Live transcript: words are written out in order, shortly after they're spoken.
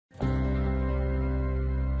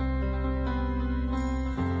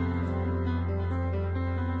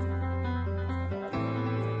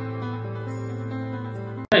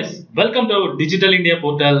Welcome to Digital India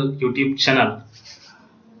Portal YouTube channel.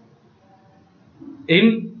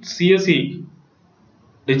 In CSC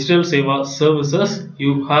Digital Seva Services,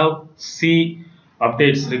 you have C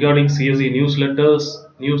updates regarding CSC newsletters,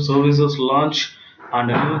 new services launch, and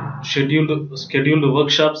new scheduled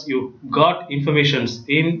workshops. You got informations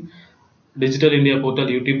in Digital India Portal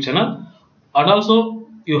YouTube channel, and also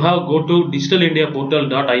you have go to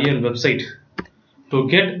digitalindiaportal.in website to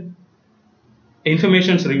get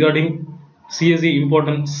informations regarding CSC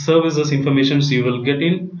important services informations you will get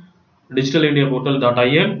in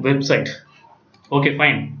digitalindiaportal.in website. Okay,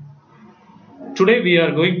 fine. Today we are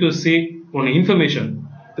going to see one information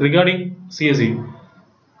regarding CSC.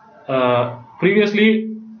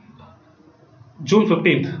 Previously, June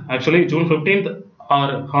 15th,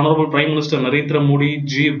 our Honorable Prime Minister Narendra Modi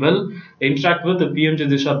ji will interact with the PM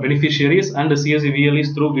Disha beneficiaries and the CSC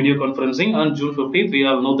VLEs through video conferencing on June 15th. We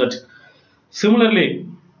all know that. Similarly,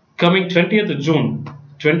 coming 20th June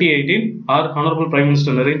 2018, our Honorable Prime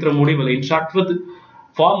Minister Narendra Modi will interact with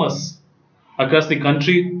farmers across the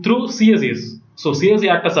country through CSCs. So CSC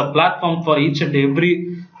acts as a platform for each and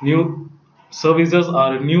every new services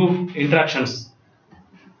or new interactions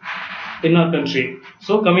in our country.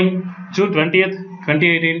 So coming June 20th,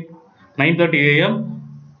 2018, 9:30 AM,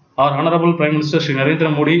 our Honorable Prime Minister Shri Narendra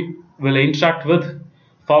Modi will interact with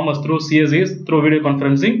farmers through CSCs through video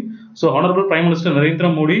conferencing. So Honorable Prime Minister Shri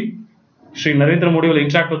Narendra Modi will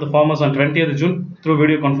interact with the farmers on 20th June through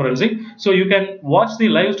video conferencing. So you can watch the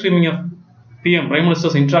live streaming of PM Prime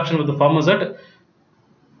Minister's interaction with the farmers at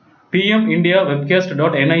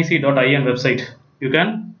pmindiawebcast.nic.in website. You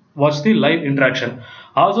can watch the live interaction.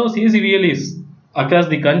 Also, CSC VLEs across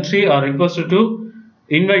the country are requested to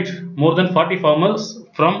invite more than 40 farmers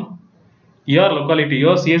from your locality,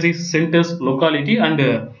 your CSC center's locality, and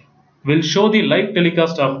will show the live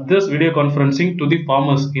telecast of this video conferencing to the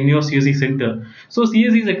farmers in your CSC center. So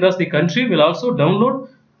CSCs across the country will also download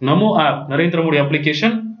Namo app, Narendra Modi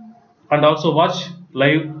application, and also watch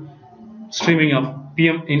live streaming of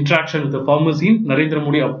PM interaction with the farmers in Narendra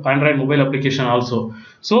Modi Android mobile application also.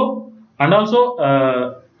 So, and also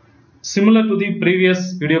similar to the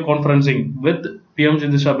previous video conferencing with PM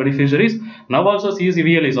Disha beneficiaries, now also CSC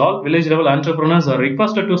VLEs, all village level entrepreneurs are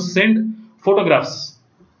requested to send photographs,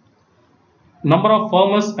 number of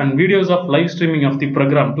farmers and videos of live streaming of the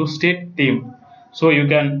program to state team. So you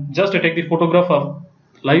can just take the photograph of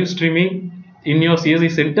live streaming in your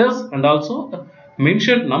CSC centers and also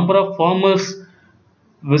mention number of farmers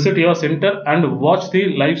visit your center and watch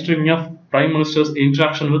the live streaming of Prime Minister's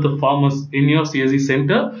interaction with the farmers in your CSC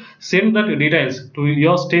center. Send that details to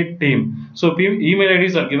your state team. So email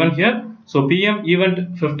IDs are given here. So PM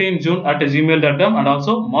event 15 June at gmail.com and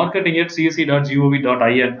also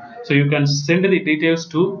marketing@csc.gov.in. So you can send the details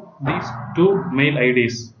to these two mail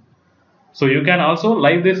IDs. So you can also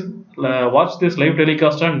watch this live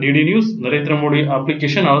telecast on DD News, Narendra Modi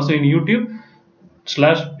application, also in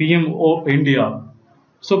YouTube/PMO India.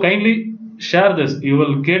 So kindly share this. You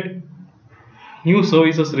will get new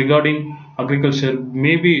services regarding agriculture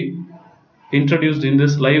may be introduced in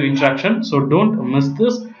this live interaction. So don't miss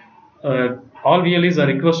this. All VLEs are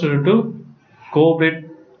requested to cooperate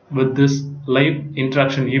with this live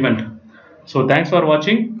interaction event. So thanks for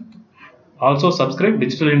watching. Also subscribe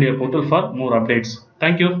Digital India Portal for more updates.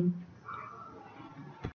 Thank you.